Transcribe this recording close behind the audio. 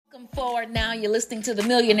Welcome forward now. You're listening to the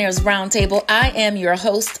Millionaires Roundtable. I am your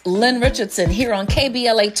host, Lynn Richardson, here on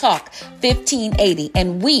KBLA Talk 1580.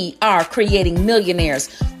 And we are creating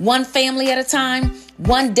millionaires, one family at a time,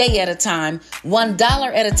 one day at a time, $1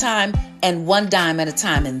 at a time, and one dime at a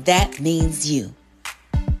time. And that means you.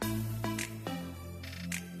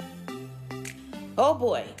 Oh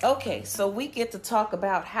boy. Okay, so we get to talk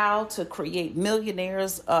about how to create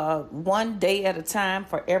millionaires one day at a time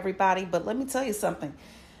for everybody. But let me tell you something.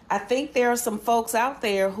 I think there are some folks out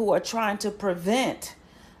there who are trying to prevent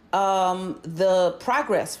the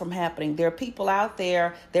progress from happening. There are people out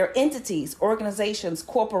there, there are entities, organizations,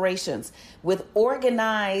 corporations with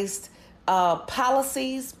organized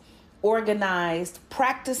policies, organized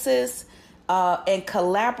practices, and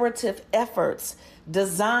collaborative efforts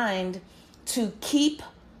designed to keep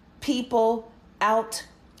people out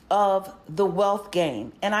of the wealth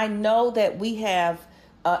game. And I know that we have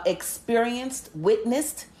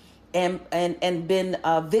witnessed, and been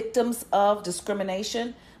victims of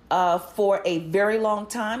discrimination for a very long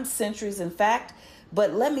time, centuries in fact.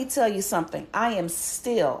 But let me tell you something. I am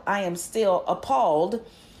still appalled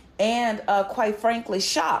and quite frankly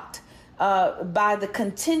shocked by the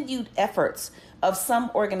continued efforts of some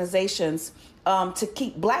organizations to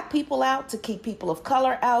keep Black people out, to keep people of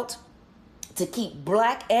color out, to keep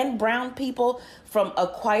Black and brown people from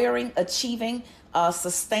acquiring, achieving,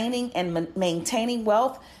 sustaining, and maintaining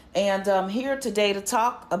wealth. And here today to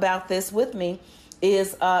talk about this with me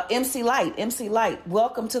is MC Lyte. MC Lyte,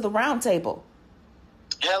 welcome to the roundtable.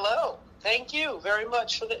 Hello. Thank you very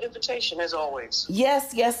much for the invitation, as always.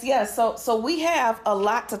 Yes. So we have a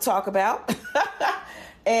lot to talk about.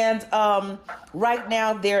 And right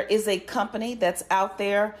now there is a company that's out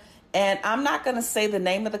there, and I'm not going to say the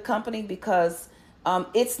name of the company because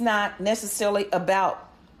it's not necessarily about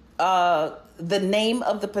the name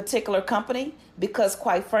of the particular company, because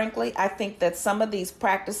quite frankly, I think that some of these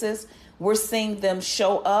practices, we're seeing them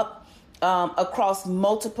show up across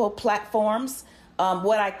multiple platforms.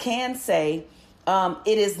 What I can say,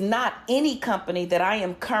 it is not any company that I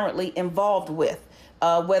am currently involved with,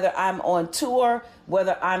 whether I'm on tour,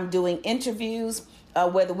 whether I'm doing interviews,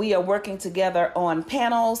 whether we are working together on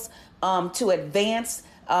panels to advance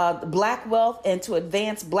Black wealth and to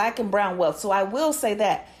advance Black and brown wealth. So I will say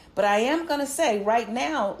that. But I am going to say right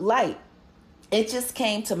now, Lyte, it just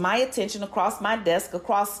came to my attention across my desk,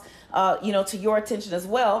 across, to your attention as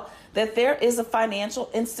well, that there is a financial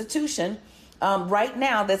institution right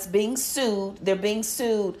now that's being sued. They're being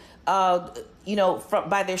sued,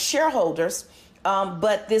 by their shareholders.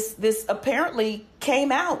 But this apparently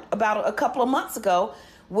came out about a couple of months ago,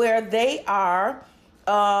 where they are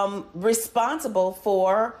responsible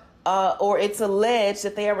for, or it's alleged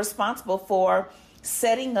that they are responsible for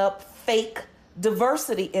setting up fake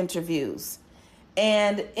diversity interviews.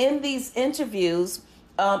 And in these interviews,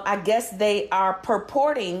 I guess they are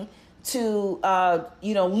purporting to,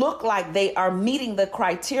 look like they are meeting the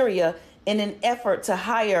criteria in an effort to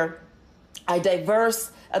hire a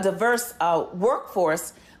diverse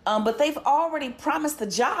workforce. But they've already promised the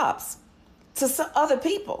jobs to some other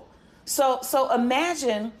people. So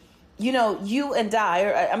imagine, you and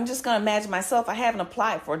I'm just going to imagine myself. I haven't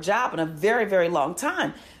applied for a job in a very, very long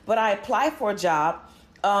time, but I applied for a job.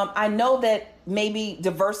 I know that maybe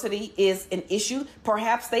diversity is an issue.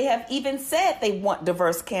 Perhaps they have even said they want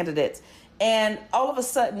diverse candidates. And all of a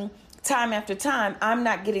sudden, time after time, I'm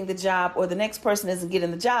not getting the job, or the next person isn't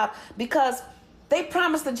getting the job because they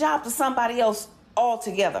promised the job to somebody else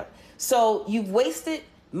altogether. So you've wasted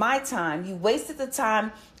my time. You wasted the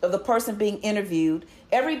time of the person being interviewed,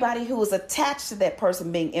 everybody who was attached to that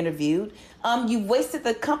person being interviewed. You wasted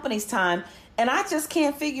the company's time. And I just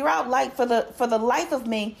can't figure out, like, for the life of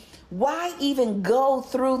me, why even go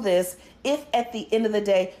through this if at the end of the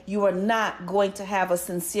day you are not going to have a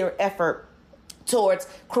sincere effort towards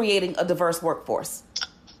creating a diverse workforce?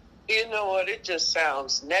 You know what? It just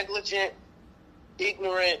sounds negligent,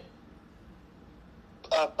 ignorant,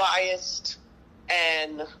 biased,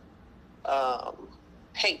 and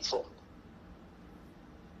hateful.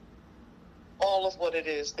 All of what it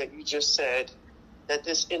is that you just said that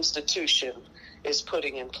this institution is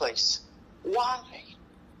putting in place. Why?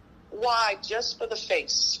 Why? Just for the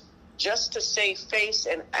face? Just to save face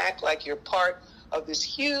and act like you're part of this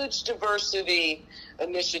huge diversity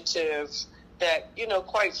initiative that,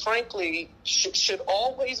 quite frankly, should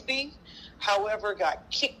always be, however, got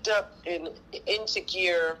kicked up into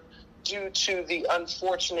gear due to the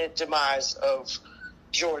unfortunate demise of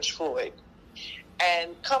George Floyd.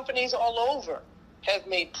 And companies all over have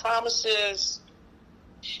made promises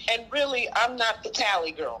And really, I'm not the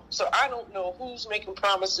tally girl. So I don't know who's making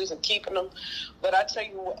promises and keeping them. But I tell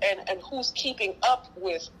you, and who's keeping up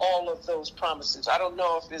with all of those promises. I don't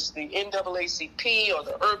know if it's the NAACP or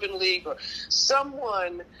the Urban League, or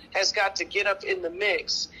someone has got to get up in the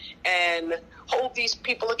mix and hold these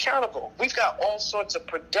people accountable. We've got all sorts of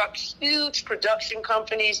huge production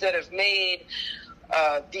companies that have made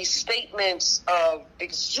these statements of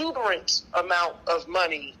exuberant amount of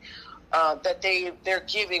money that they're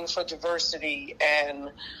giving for diversity, and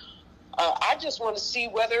I just want to see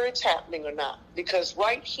whether it's happening or not, because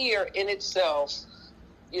right here in itself,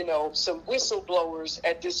 you know, some whistleblowers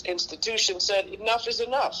at this institution said enough is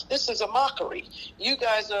enough. This is a mockery. You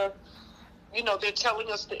guys are, you know, they're telling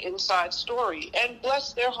us the inside story, and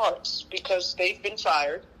bless their hearts, because they've been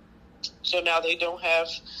fired, so now they don't have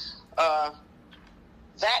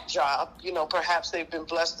that job. You know, perhaps they've been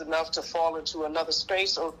blessed enough to fall into another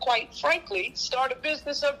space, or quite frankly, start a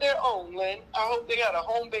business of their own, Lynn. I hope they got a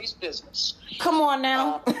home-based business. Come on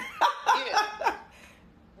now. Yeah.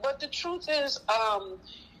 But the truth is,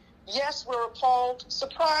 yes, we're appalled.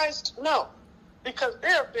 Surprised? No. Because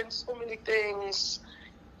there have been so many things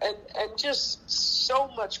and just so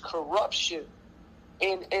much corruption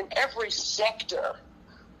in every sector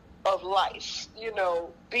of life, you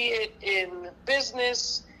know, be it in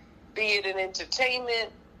business, be it in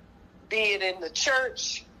entertainment, be it in the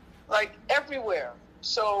church, like everywhere.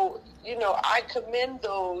 So, you know, I commend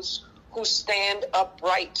those who stand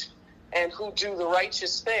upright and who do the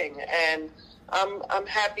righteous thing. And I'm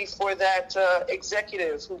happy for that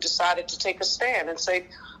executive who decided to take a stand and say,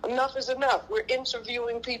 enough is enough. We're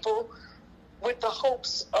interviewing people with the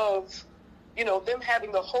hopes of, you know, them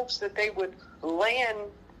having the hopes that they would land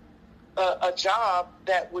a job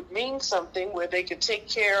that would mean something, where they could take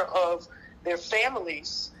care of their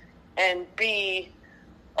families and be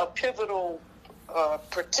a pivotal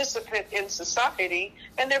participant in society,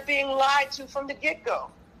 and they're being lied to from the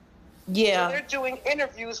get-go. Yeah. So they're doing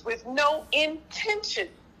interviews with no intention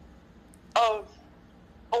of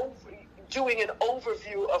doing an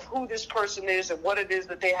overview of who this person is and what it is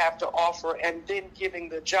that they have to offer, and then giving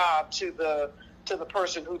the job to the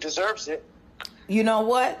person who deserves it. You know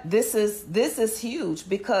what? This is huge,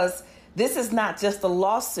 because this is not just a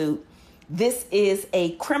lawsuit. This is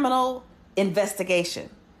a criminal investigation.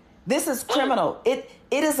 This is criminal. It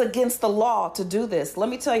is against the law to do this. Let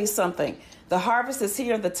me tell you something. The harvest is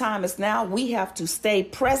here. The time is now. We have to stay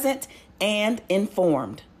present and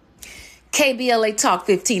informed. KBLA Talk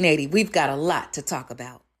 1580. We've got a lot to talk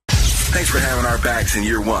about. Thanks for having our backs in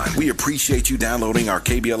year one. We appreciate you downloading our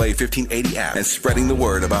KBLA 1580 app and spreading the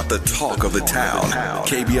word about the talk of the town.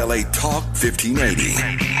 KBLA Talk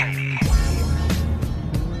 1580.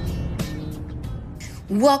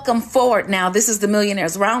 Welcome forward now. This is the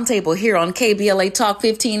Millionaires Roundtable here on KBLA Talk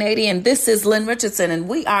 1580, and this is Lynn Richardson, and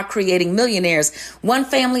we are creating millionaires one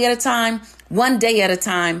family at a time, one day at a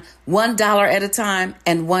time, $1 at a time,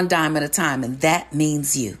 and one dime at a time, and that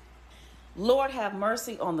means you. Lord, have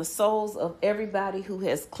mercy on the souls of everybody who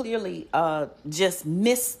has clearly just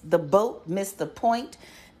missed the boat, missed the point,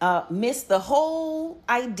 missed the whole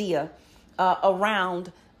idea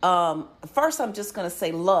around, first I'm just going to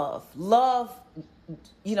say love. Love,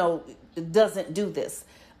 you know, doesn't do this.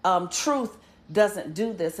 Truth doesn't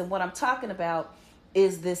do this. And what I'm talking about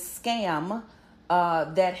is this scam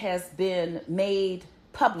that has been made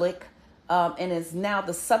public and is now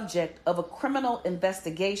the subject of a criminal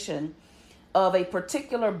investigation of a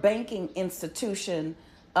particular banking institution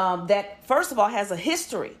that, first of all, has a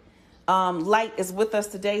history. Lyte is with us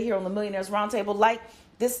today here on the Millionaires Roundtable. Lyte,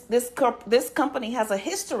 this company has a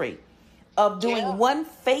history of doing one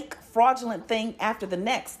fake fraudulent thing after the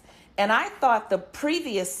next. And I thought the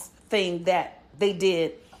previous thing that they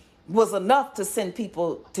did was enough to send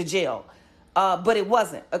people to jail. But it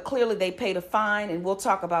wasn't. Clearly, they paid a fine, and we'll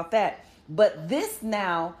talk about that. But this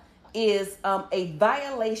now is a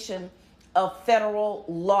violation of federal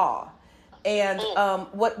law. And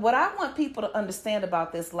what I want people to understand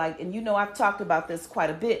about this, like, and you know, I've talked about this quite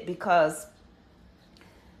a bit, because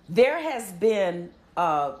there has been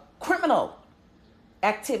criminal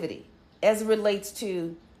activity as it relates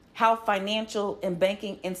to how financial and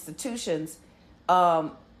banking institutions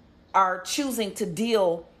are choosing to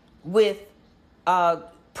deal with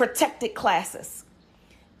protected classes.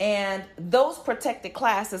 And those protected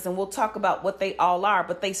classes, and we'll talk about what they all are,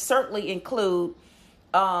 but they certainly include,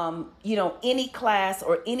 any class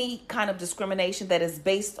or any kind of discrimination that is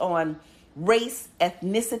based on race,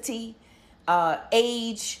 ethnicity,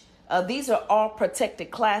 age. These are all protected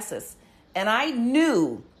classes. And I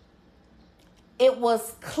knew it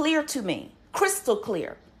was clear to me, crystal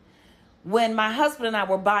clear, when my husband and I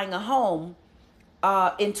were buying a home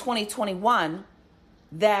in 2021,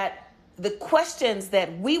 that the questions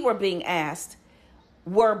that we were being asked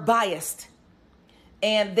were biased.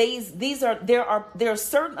 And there are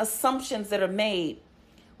certain assumptions that are made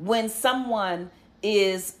when someone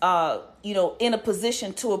is in a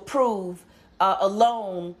position to approve a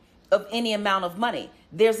loan of any amount of money.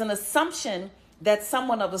 There's an assumption that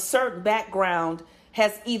someone of a certain background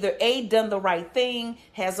has either A, done the right thing,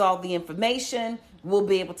 has all the information, will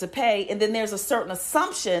be able to pay, and then there's a certain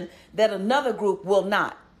assumption that another group will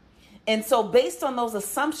not. And so based on those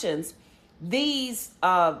assumptions, these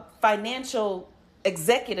financial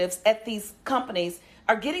executives at these companies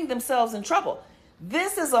are getting themselves in trouble.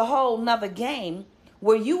 This is a whole nother game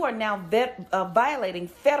where you are now violating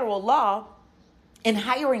federal law in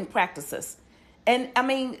hiring practices. And I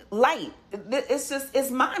mean, Lyte,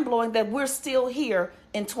 it's mind-blowing that we're still here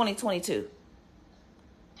in 2022.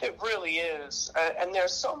 It really is. And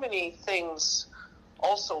there's so many things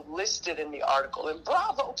also listed in the article. And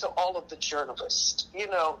bravo to all of the journalists,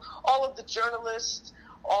 all of the journalists,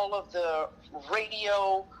 all of the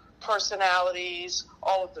radio personalities,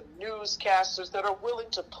 all of the newscasters that are willing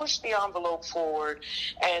to push the envelope forward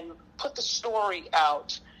and put the story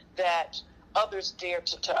out that others dare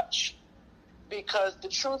to touch. Because the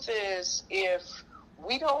truth is, if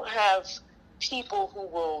we don't have people who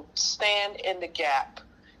will stand in the gap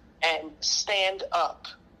and stand up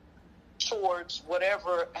towards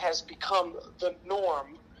whatever has become the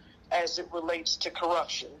norm as it relates to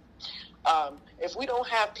corruption, if we don't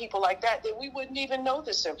have people like that, then we wouldn't even know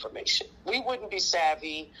this information. We wouldn't be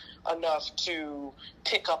savvy enough to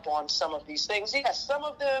pick up on some of these things. Yes, some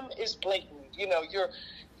of them is blatant.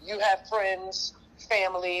 You have friends,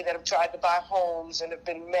 family that have tried to buy homes and have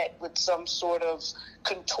been met with some sort of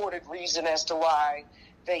contorted reason as to why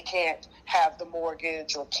they can't have the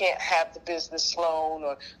mortgage or can't have the business loan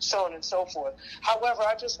or so on and so forth. However,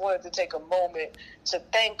 I just wanted to take a moment to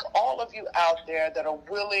thank all of you out there that are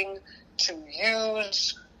willing to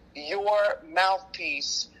use your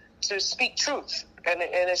mouthpiece to speak truth. And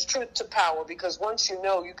it's truth to power, because once you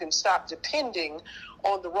know, you can stop depending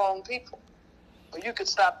on the wrong people. Or you could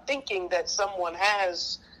stop thinking that someone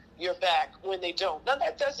has your back when they don't. Now,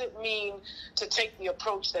 that doesn't mean to take the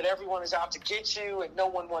approach that everyone is out to get you and no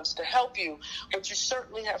one wants to help you. But you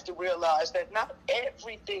certainly have to realize that not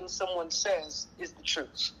everything someone says is the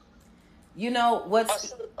truth.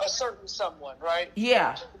 What's a certain someone, right?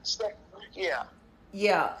 Yeah. Yeah.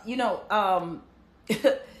 Yeah.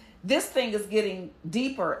 This thing is getting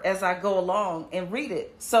deeper as I go along and read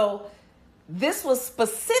it. So this was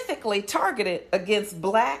specifically targeted against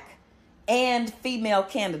Black and female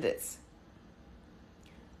candidates.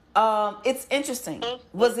 It's interesting.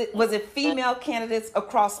 Was it female candidates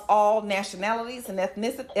across all nationalities and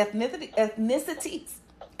ethnicities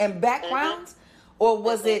and backgrounds? Or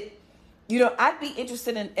was it, I'd be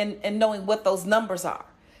interested in knowing what those numbers are.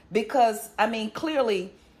 Because, I mean,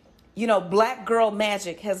 clearly, Black girl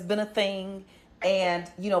magic has been a thing.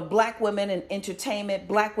 And, Black women in entertainment,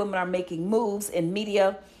 Black women are making moves in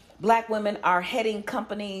media. Black women are heading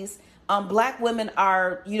companies. Black women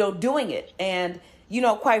are, doing it. And,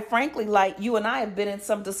 quite frankly, like you and I have been in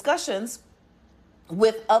some discussions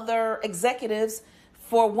with other executives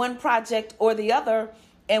for one project or the other.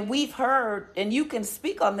 And we've heard, and you can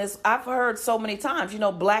speak on this, I've heard so many times,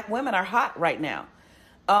 Black women are hot right now.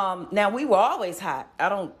 Now, we were always hot. I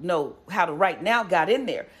don't know how the right now got in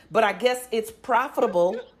there, but I guess it's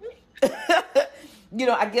profitable.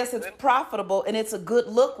 I guess it's profitable, and it's a good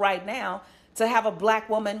look right now to have a Black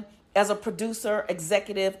woman as a producer,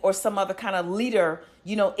 executive, or some other kind of leader,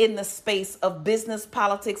 in the space of business,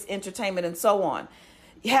 politics, entertainment, and so on.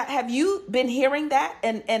 Have you been hearing that?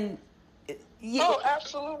 Oh,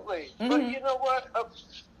 absolutely. Mm-hmm. But you know what?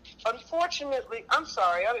 Unfortunately, I'm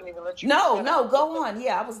sorry, I didn't even let you. No, go on.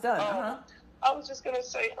 Yeah, I was done. I was just going to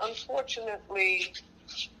say, unfortunately,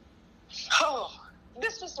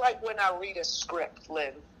 this is like when I read a script,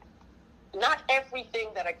 Lynn. Not everything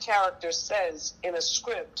that a character says in a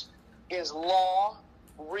script is law,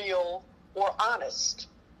 real, or honest,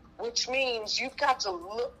 which means you've got to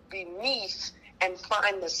look beneath and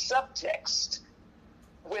find the subtext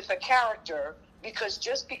with a character, because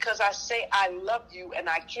just because I say I love you and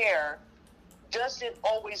I care doesn't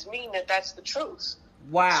always mean that that's the truth.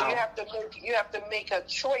 Wow. So you have to make a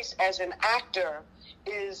choice as an actor.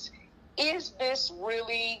 Is this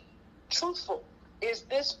really truthful? Is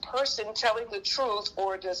this person telling the truth,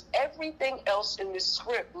 or does everything else in this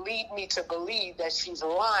script lead me to believe that she's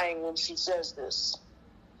lying when she says this?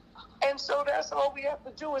 And so that's all we have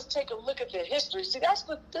to do is take a look at the history. See, that's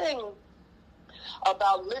the thing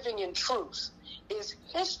about living in truth is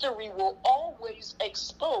history will always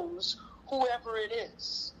expose whoever it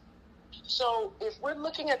is. So if we're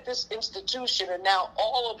looking at this institution and now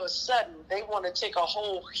all of a sudden they want to take a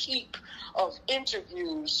whole heap of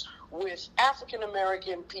interviews with African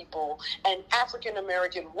American people and African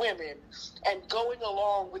American women and going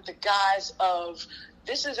along with the guise of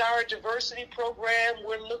this is our diversity program,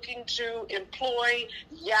 we're looking to employ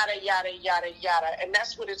yada, yada, yada, yada. And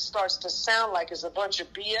that's what it starts to sound like, is a bunch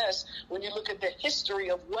of BS when you look at the history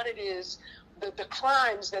of what it is, the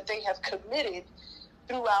crimes that they have committed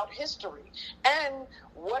throughout history. And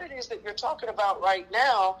what it is that you're talking about right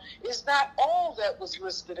now is not all that was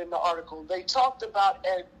listed in the article. They talked about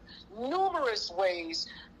numerous ways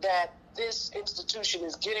that this institution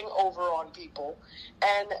is getting over on people,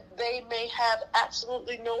 and they may have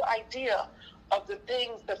absolutely no idea of the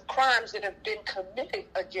crimes that have been committed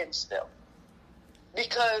against them.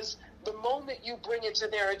 Because the moment you bring it to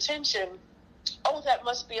their attention, oh, that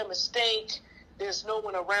must be a mistake, there's no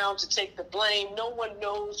one around to take the blame, no one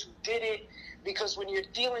knows who did it, because when you're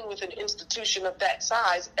dealing with an institution of that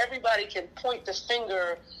size, everybody can point the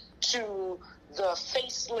finger to the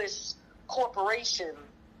faceless corporation.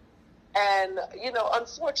 And,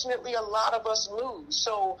 unfortunately, a lot of us lose.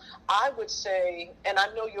 So I would say, and I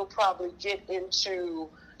know you'll probably get into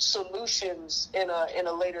solutions in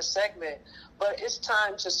a later segment, but it's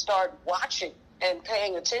time to start watching and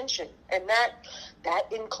paying attention. And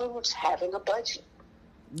that includes having a budget.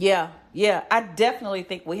 Yeah. I definitely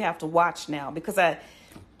think we have to watch now, because I've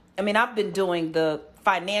been doing the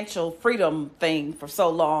financial freedom thing for so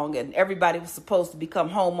long, and everybody was supposed to become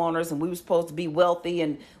homeowners and we were supposed to be wealthy,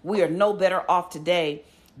 and we are no better off today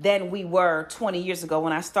than we were 20 years ago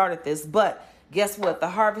when I started this. But guess what? The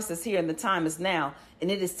harvest is here and the time is now, and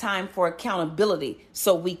it is time for accountability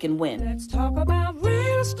so we can win. Let's talk about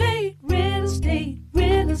real estate, real estate,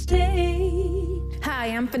 real estate. Hi,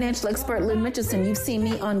 I'm financial expert Lynn Richardson. You've seen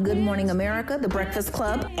me on Good Morning America, The Breakfast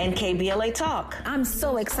Club, And KBLA Talk. I'm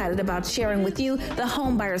so excited about sharing with you the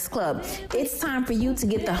Home Buyers Club. It's time for you to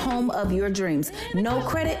get the home of your dreams. No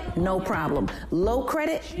credit, no problem. Low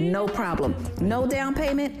credit, no problem. No down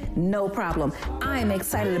payment, no problem. I'm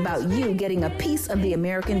excited about you getting a piece of the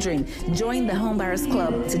American dream. Join the Home Buyers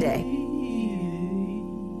Club today.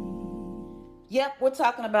 Yep, we're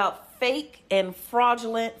talking about fake and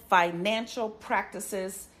fraudulent financial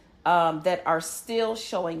practices that are still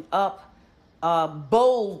showing up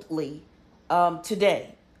boldly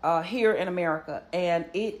today here in America. And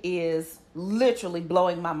it is literally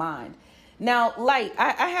blowing my mind. Now, Lyte,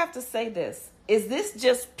 I have to say this. Is this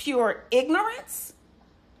just pure ignorance?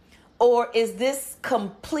 Or is this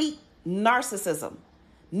complete narcissism?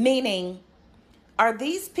 Meaning, are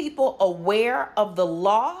these people aware of the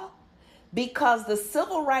law? Because the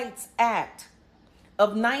Civil Rights Act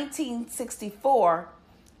of 1964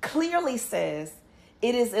 clearly says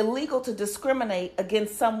it is illegal to discriminate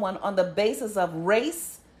against someone on the basis of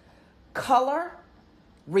race, color,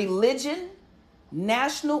 religion,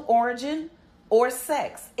 national origin, or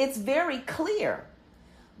sex. It's very clear.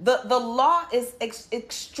 The law is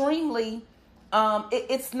extremely,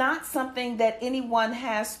 it's not something that anyone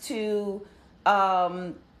has to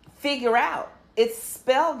figure out. It's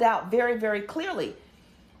spelled out very, very clearly.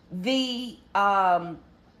 The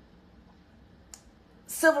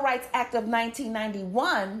Civil Rights Act of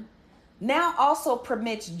 1991 now also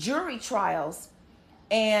permits jury trials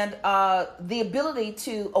and the ability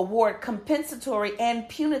to award compensatory and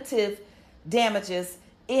punitive damages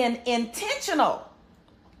in intentional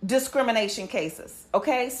discrimination cases.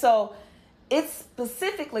 Okay, so it's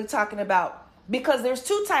specifically talking about, because there's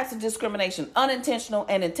two types of discrimination, unintentional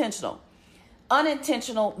and intentional.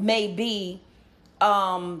 Unintentional may be,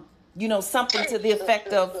 something to the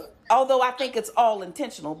effect of, although I think it's all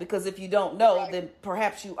intentional, because if you don't know, then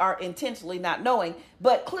perhaps you are intentionally not knowing,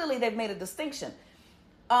 but clearly they've made a distinction.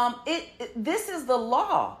 This is the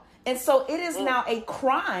law. And so it is now a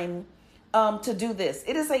crime to do this.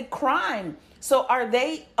 It is a crime. So are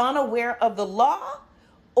they unaware of the law,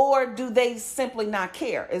 or do they simply not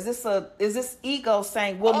care? Is this ego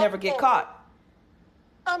saying we'll never get caught?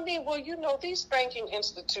 These banking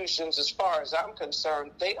institutions, as far as I'm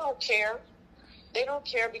concerned, they don't care. They don't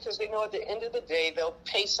care because they know at the end of the day, they'll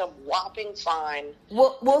pay some whopping fine.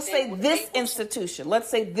 We'll say this institution. Let's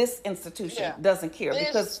say this institution doesn't care,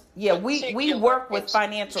 because, we work with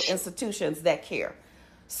financial institutions that care.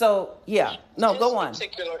 So, go on. This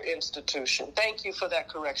particular institution, thank you for that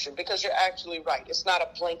correction, because you're actually right. It's not a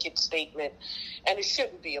blanket statement, and it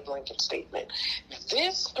shouldn't be a blanket statement.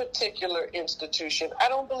 This particular institution, I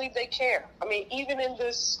don't believe they care. I mean, even in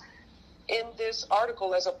this in this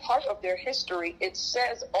article, as a part of their history, it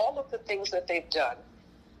says all of the things that they've done,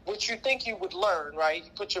 which you think you would learn, right?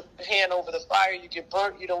 You put your hand over the fire, you get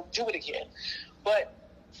burnt, you don't do it again. But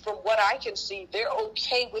from what I can see, they're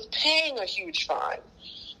okay with paying a huge fine.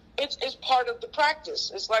 It's part of the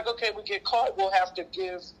practice. It's like, okay, we get caught, we'll have to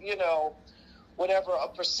give, whatever, a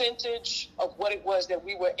percentage of what it was that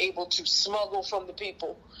we were able to smuggle from the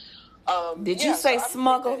people. Did you say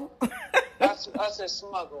smuggle? I said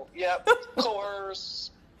smuggle. Yep.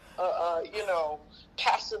 Coerce,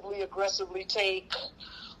 passively, aggressively take.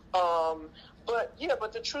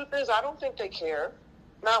 But the truth is, I don't think they care.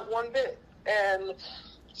 Not one bit. And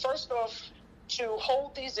first off, to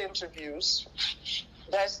hold these interviews,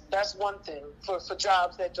 that's one thing for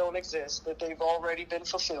jobs that don't exist, that they've already been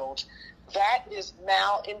fulfilled. That is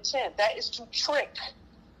malintent. That is to trick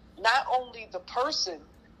not only the person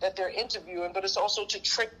that they're interviewing, but it's also to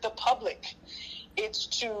trick the public. It's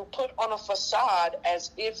to put on a facade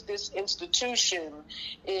as if this institution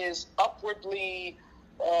is upwardly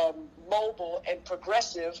mobile and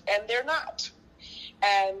progressive, and they're not.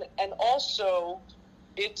 And also,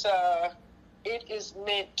 it is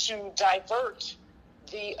meant to divert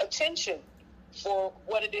the attention for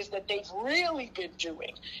what it is that they've really been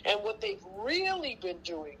doing. And what they've really been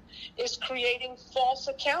doing is creating false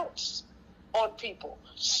accounts on people,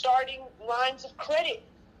 starting lines of credit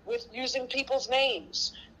with using people's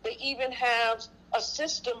names. They even have a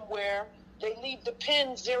system where they leave the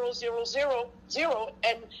PIN 0000,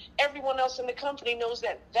 and everyone else in the company knows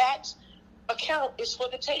that account is for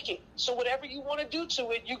the taking. So whatever you want to do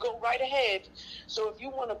to it, you go right ahead. So if you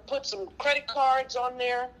want to put some credit cards on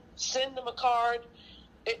there, send them a card.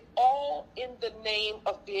 It all in the name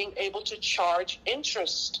of being able to charge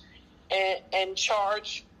interest and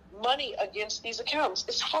charge money against these accounts.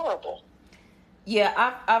 It's horrible.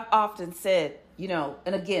 Yeah, I've often said,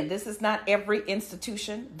 and again, this is not every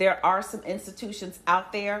institution. There are some institutions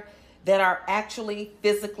out there that are actually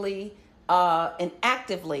physically and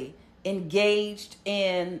actively engaged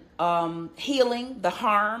in healing the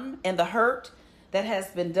harm and the hurt that has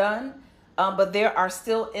been done. But there are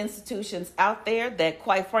still institutions out there that,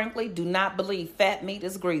 quite frankly, do not believe fat meat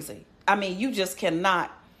is greasy. I mean, you just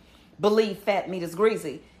cannot believe fat meat is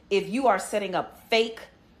greasy if you are setting up fake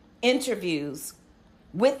interviews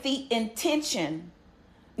with the intention.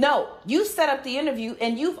 No, you set up the interview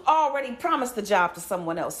and you've already promised the job to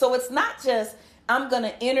someone else. So it's not just, I'm going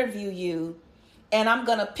to interview you and I'm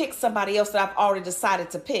going to pick somebody else that I've already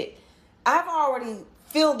decided to pick. I've already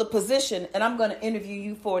filled the position and I'm going to interview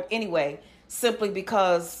you for it anyway, simply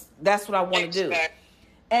because that's what I want to do.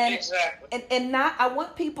 And, and not, I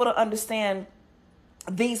want people to understand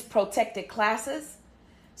these protected classes.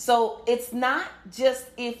 So it's not just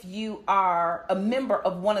if you are a member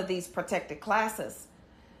of one of these protected classes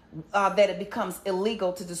that it becomes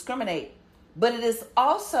illegal to discriminate, but it is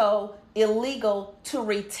also illegal to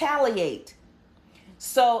retaliate.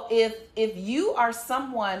 So if you are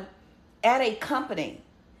someone at a company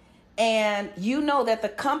and you know that the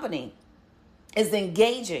company is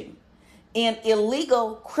engaging in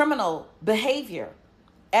illegal criminal behavior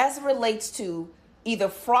as it relates to either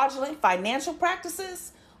fraudulent financial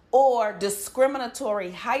practices or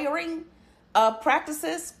discriminatory hiring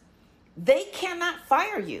practices, they cannot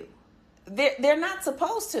fire you. They're not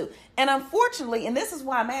supposed to. And unfortunately, and this is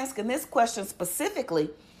why I'm asking this question specifically,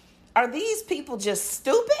 are these people just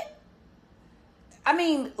stupid? I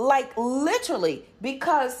mean, like literally,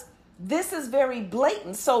 because this is very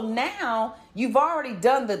blatant. So now you've already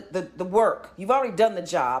done the work. You've already done the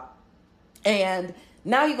job. And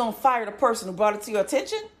now you're going to fire the person who brought it to your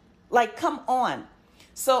attention? Like, come on.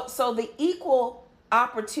 So the Equal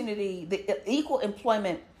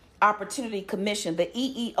Employment Opportunity Commission, the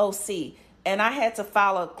EEOC, and I had to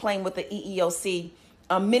file a claim with the EEOC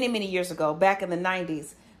many, many years ago, back in the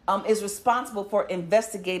 90s, is responsible for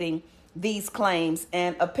investigating these claims.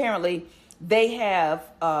 And apparently they have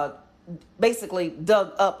basically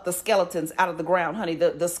dug up the skeletons out of the ground, honey.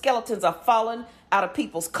 The skeletons are falling out of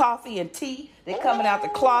people's coffee and tea. They're coming out the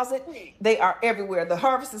closet. They are everywhere. The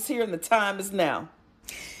harvest is here and the time is now.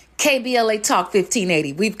 KBLA Talk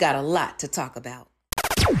 1580. We've got a lot to talk about.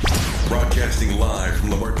 Broadcasting live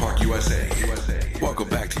from Leimert Park, USA. Welcome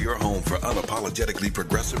back to your home for unapologetically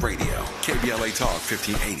progressive radio. KBLA Talk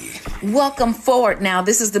 1580. Welcome forward now.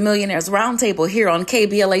 This is the Millionaires Roundtable here on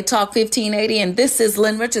KBLA Talk 1580. And this is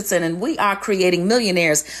Lynn Richardson. And we are creating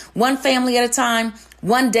millionaires one family at a time,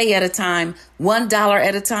 one day at a time, $1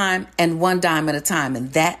 at a time, and one dime at a time.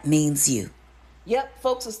 And that means you. Yep,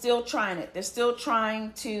 folks are still trying it. They're still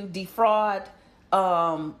trying to defraud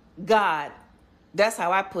God. That's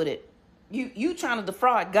how I put it. you trying to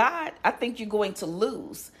defraud God, I think you're going to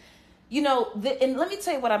lose. You know, and let me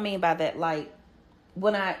tell you what I mean by that. Like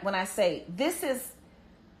when I say this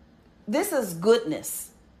is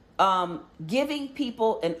goodness, giving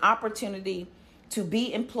people an opportunity to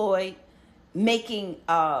be employed, making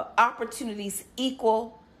opportunities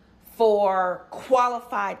equal for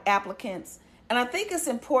qualified applicants. And I think it's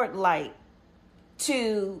important, like,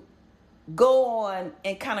 to go on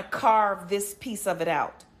and kind of carve this piece of it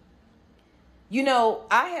out. You know,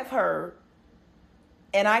 I have heard,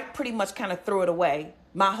 and I pretty much kind of threw it away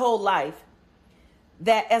my whole life,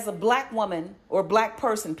 that as a black woman or black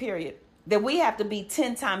person, period, that we have to be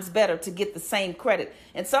 10 times better to get the same credit.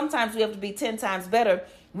 And sometimes we have to be 10 times better.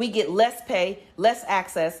 We get less pay, less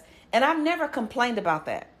access. And I've never complained about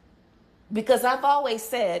that, because I've always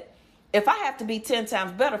said, if I have to be 10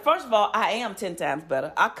 times better, first of all, I am 10 times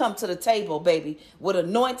better. I come to the table, baby, with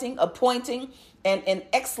anointing, appointing, and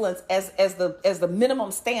excellence as the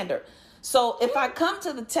minimum standard. So if I come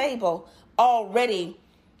to the table already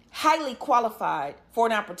highly qualified for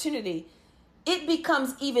an opportunity, it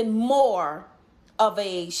becomes even more of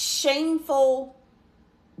a shameful,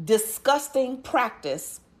 disgusting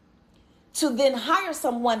practice to then hire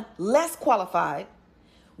someone less qualified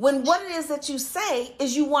when what it is that you say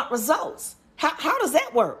is you want results. How does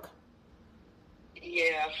that work?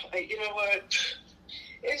 Yeah, you know what?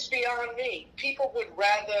 It's beyond me. People would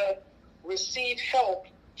rather receive help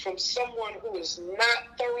from someone who is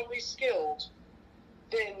not thoroughly skilled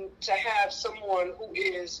than to have someone who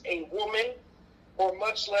is a woman, or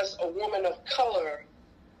much less a woman of color,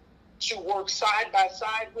 to work side by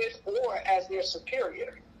side with or as their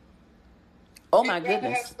superior. Oh, my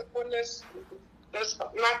goodness. That's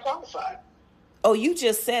not qualified. Oh, you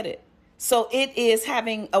just said it. So it is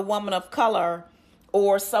having a woman of color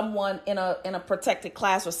or someone in a protected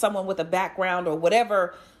class, or someone with a background, or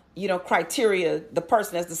whatever, you know, criteria the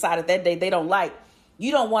person has decided that day they don't like.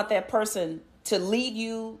 You don't want that person to lead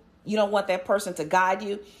you. You don't want that person to guide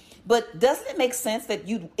you. But doesn't it make sense that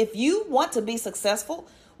if you want to be successful,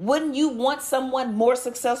 wouldn't you want someone more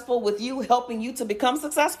successful with you helping you to become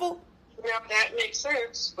successful? Now, that makes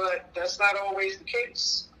sense, but that's not always the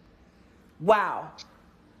case. Wow.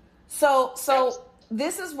 So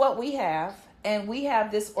this is what we have, and we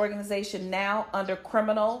have this organization now under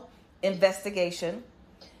criminal investigation.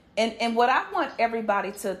 And what I want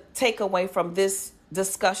everybody to take away from this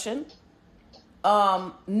discussion,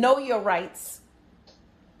 know your rights,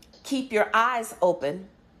 keep your eyes open,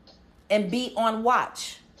 and be on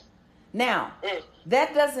watch. Now,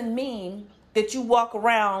 that doesn't mean that you walk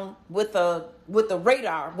around with a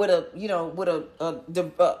radar, with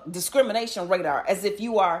a discrimination radar, as if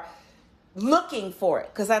you are looking for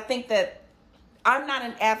it. Because I think that I'm not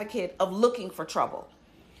an advocate of looking for trouble,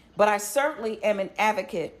 but I certainly am an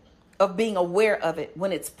advocate of being aware of it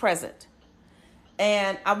when it's present.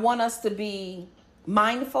 And I want us to be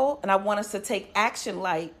mindful, and I want us to take action,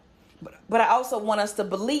 but I also want us to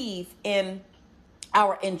believe in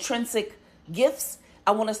our intrinsic gifts.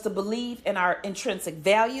 I want us to believe in our intrinsic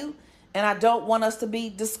value, and I don't want us to be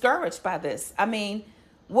discouraged by this. I mean,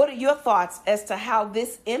 what are your thoughts as to how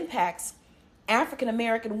this impacts African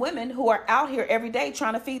American women who are out here every day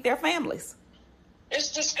trying to feed their families?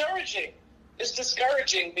 It's discouraging. It's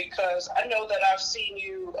discouraging because I know that I've seen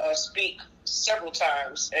you speak several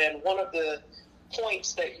times, and one of the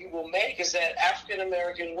points that you will make is that African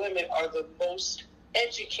American women are the most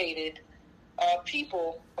educated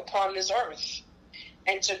people upon this earth.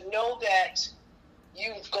 And to know that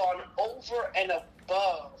you've gone over and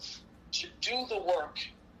above to do the work,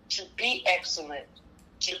 to be excellent,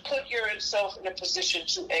 to put yourself in a position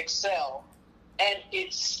to excel, and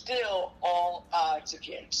it's still all odds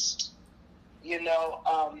against. You know,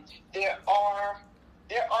 there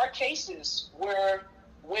are cases where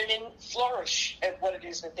women flourish at what it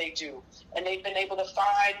is that they do, and they've been able to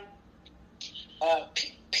find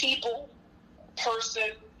people,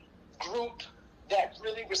 person, group that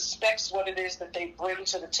really respects what it is that they bring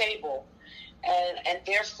to the table, and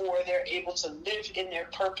therefore they're able to live in their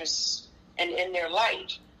purpose and in their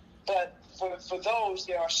light. But for those,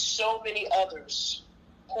 there are so many others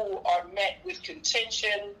who are met with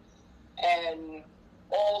contention and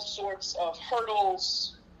all sorts of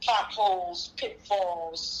hurdles, potholes,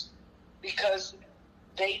 pitfalls, because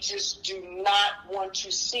they just do not want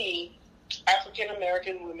to see African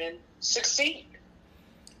American women succeed.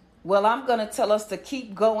 Well, I'm going to tell us to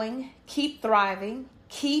keep going, keep thriving,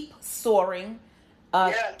 keep soaring,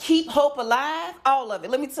 keep hope alive, all of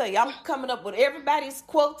it. Let me tell you, I'm coming up with everybody's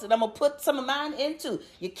quotes, and I'm going to put some of mine in too.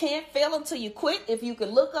 You can't fail until you quit. If you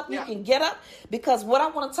can look up, you can get up. Because what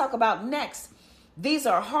I want to talk about next These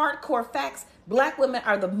are hardcore facts. Black women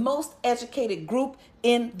are the most educated group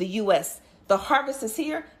in the U.S. The harvest is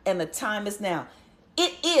here and the time is now.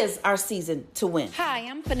 It is our season to win. Hi,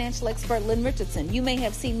 I'm financial expert Lynn Richardson. You may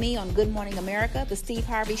have seen me on Good Morning America, The Steve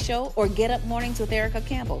Harvey Show, or Get Up Mornings with Erica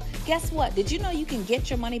Campbell. Guess what? Did you know you can get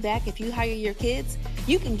your money back if you hire your kids?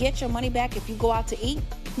 You can get your money back if you go out to eat.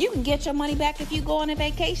 You can get your money back if you go on a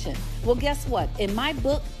vacation. Well, guess what? In my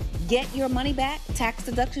book, Get Your Money Back, Tax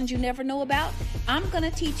Deductions You Never Know About, I'm going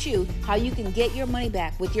to teach you how you can get your money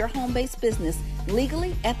back with your home-based business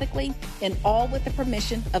legally, ethically, and all with the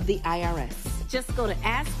permission of the IRS. Just go to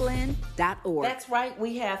asklynn.org. That's right.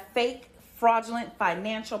 We have fake, fraudulent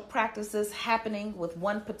financial practices happening with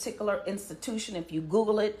one particular institution. If you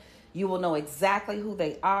Google it, you will know exactly who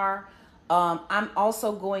they are. I'm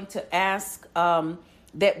also going to ask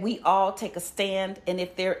that we all take a stand, and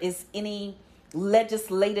if there is any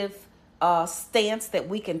legislative stance that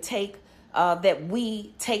we can take, that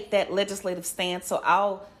we take that legislative stance. So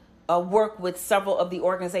I'll work with several of the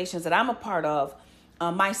organizations that I'm a part of.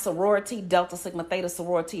 My sorority, Delta Sigma Theta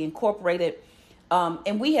Sorority Incorporated,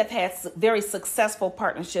 and we have had very successful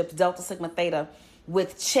partnerships, Delta Sigma Theta,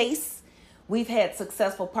 with Chase. We've had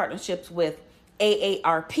successful partnerships with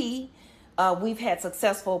AARP. We've had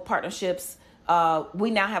successful partnerships. We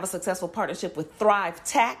now have a successful partnership with Thrive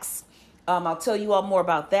Tax. I'll tell you all more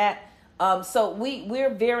about that. So we're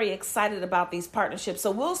very excited about these partnerships. So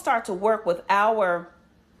we'll start to work with our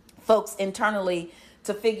folks internally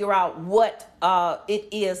to figure out what it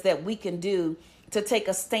is that we can do to take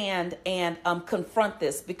a stand and confront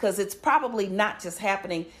this, because it's probably not just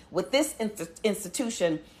happening with this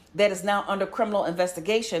institution that is now under criminal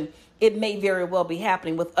investigation. It may very well be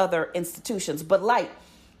happening with other institutions. But Lyte,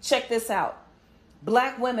 check this out.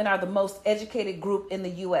 Black women are the most educated group in the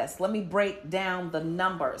U.S. Let me break down the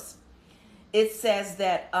numbers. It says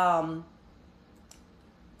that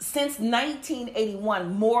since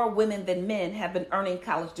 1981, more women than men have been earning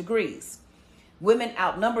college degrees. Women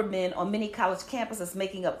outnumber men on many college campuses,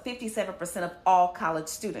 making up 57% of all college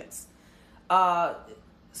students.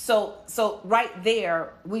 So right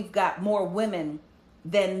there, we've got more women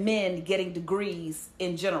than men getting degrees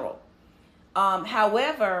in general.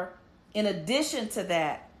 However, in addition to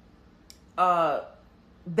that,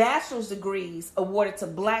 bachelor's degrees awarded to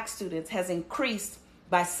Black students has increased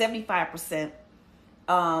by 75%.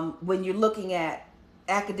 When you're looking at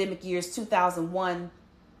academic years 2001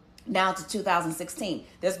 now to 2016,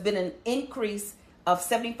 there's been an increase of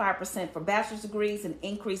 75% for bachelor's degrees, an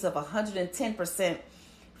increase of 110%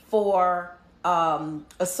 for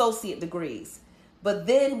associate degrees. But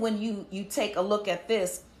then when you take a look at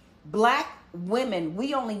this, Black women,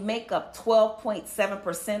 we only make up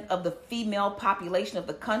 12.7% of the female population of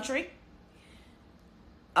the country,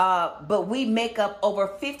 but we make up over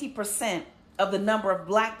 50% of the number of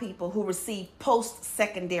Black people who receive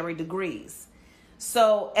post-secondary degrees.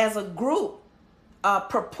 So as a group,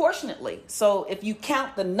 proportionately, so if you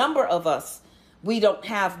count the number of us, we don't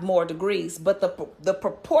have more degrees, but the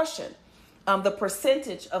proportion, the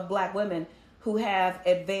percentage of Black women who have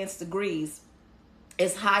advanced degrees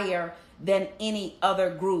is higher than any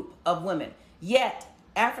other group of women. Yet,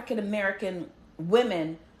 African American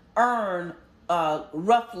women earn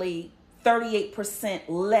roughly 38%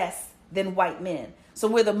 less than white men. So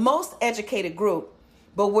we're the most educated group,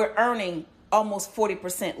 but we're earning almost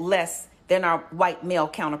 40% less than our white male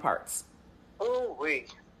counterparts. Oh,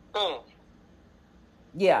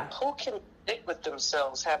 Yeah. Who can stick with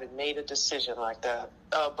themselves having made a decision like that?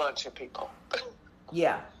 A bunch of people.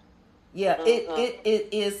 Yeah. It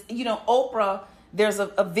is, Oprah, there's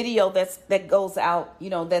a video that goes out,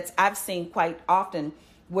 that's I've seen quite often,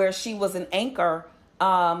 where she was an anchor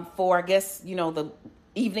for, I guess, the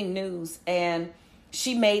evening news, and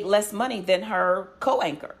she made less money than her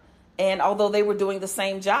co-anchor. And although they were doing the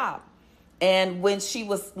same job, and when she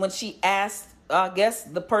asked, I guess,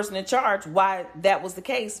 the person in charge why that was the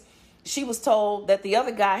case, she was told that the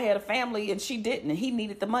other guy had a family and she didn't, and he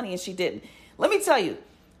needed the money and she didn't. Let me tell you,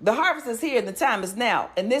 the harvest is here and the time is now.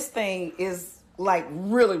 And this thing is like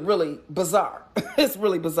really, really bizarre. It's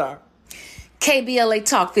really bizarre. KBLA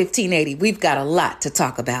Talk 1580. We've got a lot to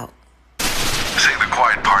talk about. Say the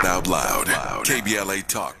quiet part out loud. KBLA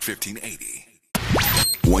Talk 1580.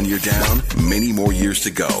 1 year down, many more years to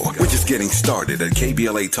go. We're just getting started at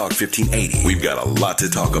KBLA Talk 1580. We've got a lot to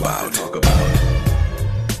talk about.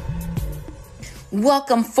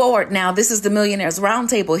 Welcome forward now. This is the Millionaires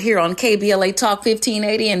Roundtable here on KBLA Talk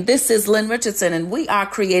 1580, and this is Lynn Richardson, and we are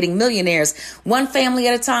creating millionaires one family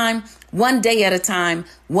at a time, one day at a time,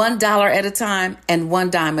 $1 at a time, and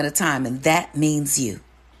 $1 at a time, and that means you.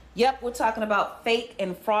 Yep, we're talking about fake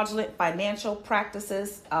and fraudulent financial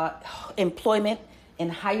practices, employment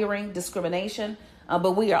and hiring discrimination,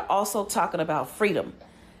 but we are also talking about freedom.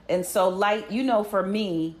 And so, Lyte, you know, for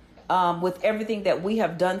me, with everything that we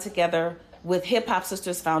have done together with Hip Hop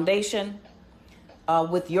Sisters Foundation,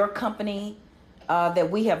 with your company,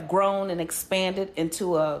 that we have grown and expanded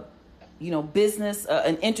into a, business,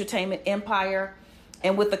 an entertainment empire,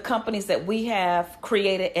 and with the companies that we have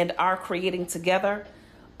created and are creating together.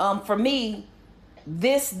 For me,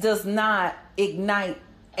 this does not ignite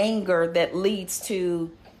anger that leads to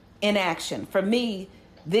inaction. For me,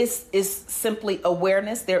 this is simply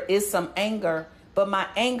awareness. There is some anger, but my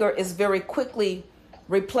anger is very quickly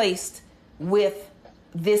replaced with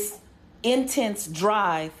this intense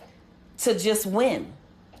drive to just win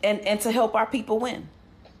and to help our people win.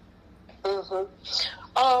 For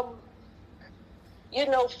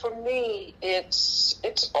me,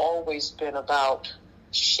 it's always been about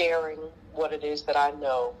sharing what it is that I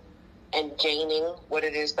know and gaining what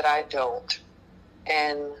it is that I don't,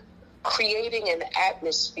 and creating an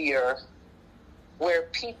atmosphere where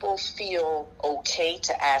people feel okay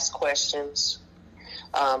to ask questions.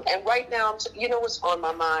 And right now, what's on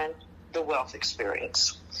my mind? The wealth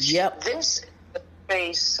experience. Yep. This is a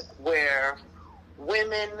space where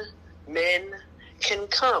women, men can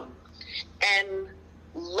come and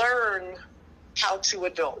learn how to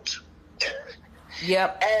adult.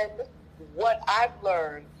 Yep. And what I've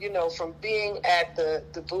learned, from being at the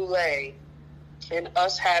Boule and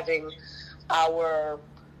us having our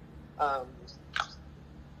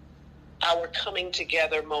coming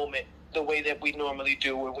together moment the way that we normally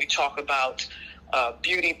do when we talk about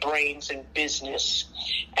beauty, brains, and business,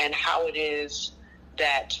 and how it is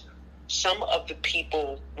that some of the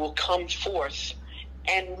people will come forth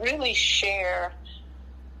and really share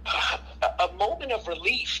a moment of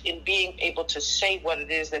relief in being able to say what it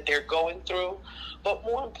is that they're going through. But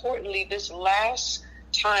more importantly, this last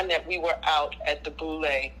time that we were out at the Boule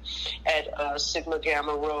at Sigma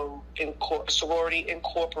Gamma Rho Sorority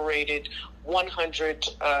Incorporated 100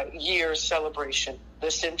 year celebration, the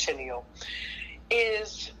centennial,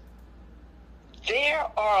 is there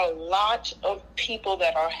are a lot of people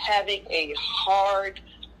that are having a hard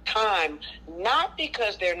time, not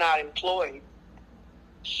because they're not employed,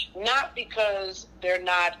 not because they're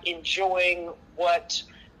not enjoying what,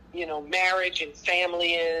 marriage and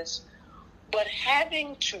family is, but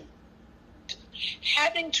having to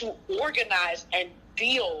organize and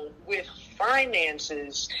deal with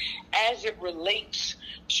finances as it relates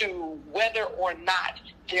to whether or not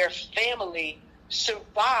their family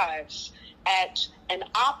survives at an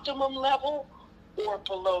optimum level or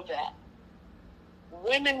below that.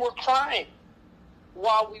 Women were crying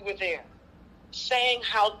while we were there, saying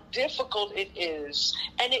how difficult it is,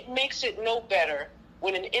 and it makes it no better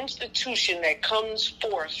when an institution that comes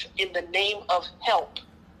forth in the name of help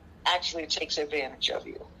actually takes advantage of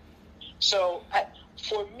you. So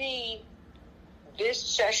for me, this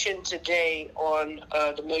session today on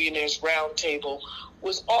the Millionaires Roundtable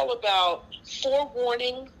was all about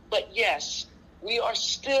forewarning, but yes, we are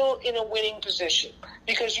still in a winning position,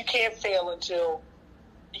 because you can't fail until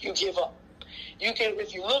you give up.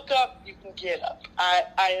 If you look up, you can get up.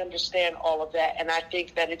 I understand all of that, and I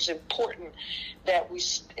think that it's important that we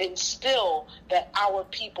instill that our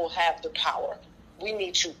people have the power. We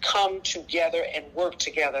need to come together and work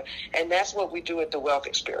together, and that's what we do at the Wealth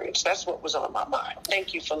Experience. That's what was on my mind.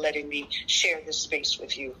 Thank you for letting me share this space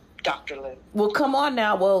with you, Dr. Lynn. Well, come on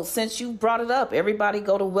now. Well, since you brought it up, everybody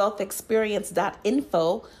go to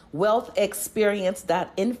wealthexperience.info,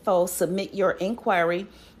 wealthexperience.info, submit your inquiry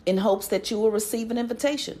in hopes that you will receive an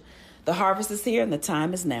invitation. The harvest is here and the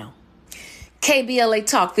time is now. KBLA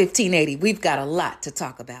Talk 1580. We've got a lot to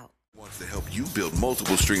talk about. Wants to help you build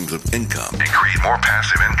multiple streams of income and create more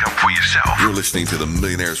passive income for yourself. You're listening to the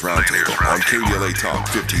Millionaires Roundtable on KBLA Talk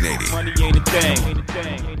 1580. Money ain't a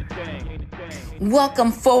thing.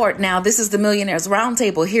 Welcome forward now. This is the Millionaires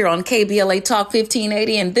Roundtable here on KBLA Talk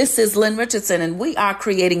 1580, and this is Lynn Richardson, and we are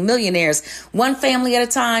creating millionaires one family at a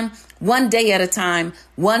time, one day at a time,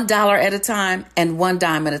 $1 at a time, and one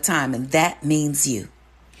dime at a time, and that means you.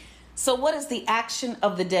 So what is the action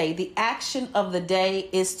of the day? The action of the day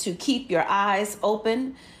is to keep your eyes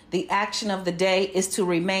open. The action of the day is to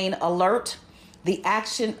remain alert. The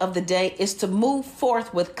action of the day is to move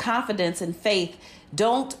forth with confidence and faith.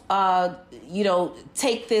 Don't,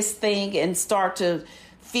 take this thing and start to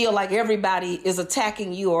feel like everybody is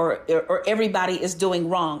attacking you or everybody is doing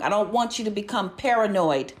wrong. I don't want you to become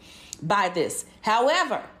paranoid by this.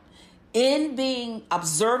 However, in being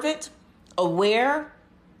observant, aware,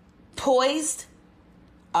 poised,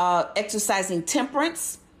 exercising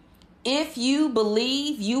temperance, If you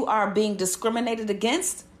believe you are being discriminated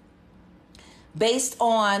against based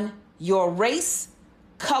on your race,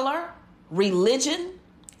 color, religion,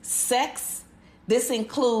 sex, this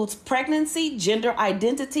includes pregnancy, gender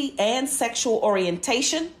identity, and sexual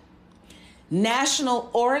orientation, national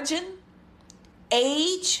origin,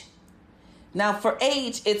 age. Now, for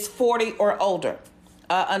age, it's 40 or older.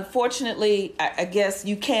 Unfortunately, I guess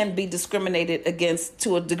you can be discriminated against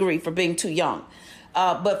to a degree for being too young.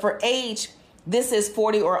 But for age, this is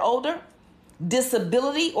 40 or older.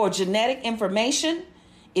 Disability or genetic information.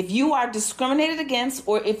 If you are discriminated against,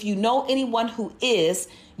 or if you know anyone who is,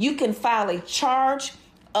 you can file a charge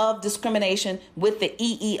of discrimination with the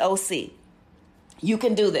EEOC. You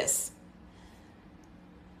can do this.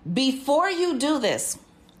 Before you do this,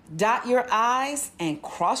 dot your I's and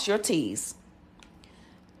cross your T's.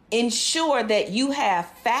 Ensure that you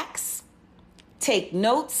have facts, take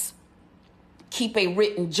notes, keep a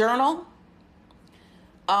written journal.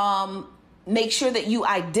 Make sure that you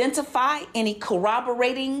identify any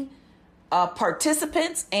corroborating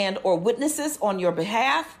participants and or witnesses on your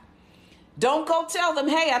behalf. Don't go tell them,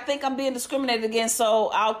 hey, I think I'm being discriminated against, so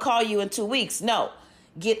I'll call you in 2 weeks. No,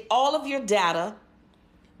 get all of your data,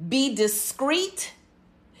 be discreet,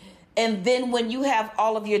 and then when you have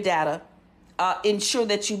all of your data, ensure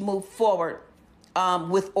that you move forward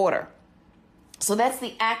with order. So that's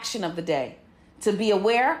the action of the day, to be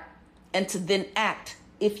aware and to then act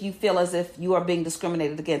if you feel as if you are being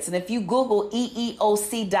discriminated against. And if you Google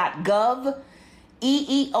EEOC.gov,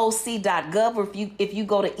 or if you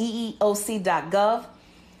go to EEOC.gov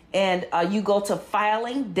and you go to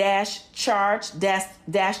filing charge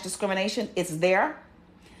discrimination, it's there.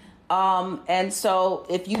 And so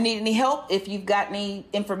if you need any help, if you've got any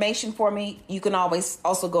information for me, you can always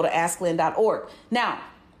also go to asklynn.org. Now,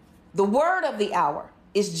 the word of the hour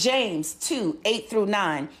is James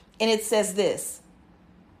 2:8-9, and it says this: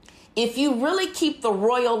 if you really keep the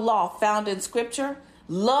royal law found in Scripture,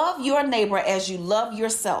 love your neighbor as you love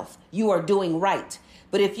yourself, you are doing right.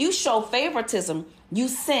 But if you show favoritism, you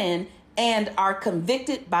sin and are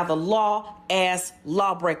convicted by the law as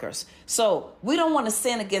lawbreakers. So we don't want to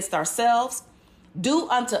sin against ourselves. Do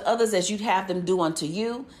unto others as you'd have them do unto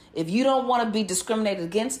you. If you don't want to be discriminated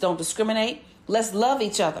against, don't discriminate. Let's love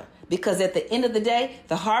each other, because at the end of the day,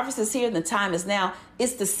 the harvest is here and the time is now.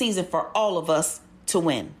 It's the season for all of us to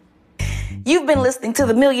win. You've been listening to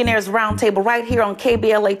the Millionaires Roundtable right here on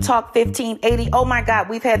KBLA Talk 1580. Oh my God,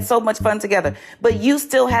 we've had so much fun together, but you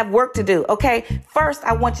still have work to do, okay? First,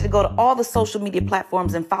 I want you to go to all the social media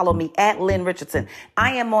platforms and follow me at Lynn Richardson.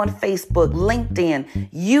 I am on Facebook, LinkedIn,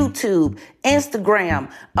 YouTube, Instagram,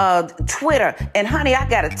 Twitter, and honey, I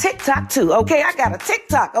got a TikTok too, okay? I got a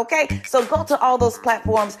TikTok, okay? So go to all those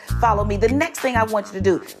platforms, follow me. The next thing I want you to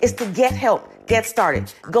do is to get help. Get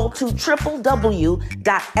started. Go to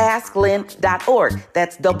www.asklynn.org.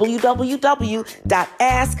 That's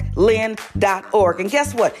www.asklynn.org. And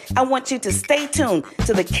guess what? I want you to stay tuned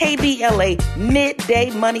to the KBLA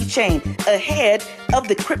Midday Money Chain ahead of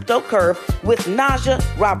the crypto curve with Naja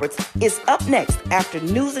Roberts. Is up next after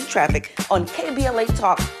news and traffic on KBLA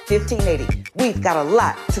Talk 1580. We've got a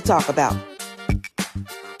lot to talk about.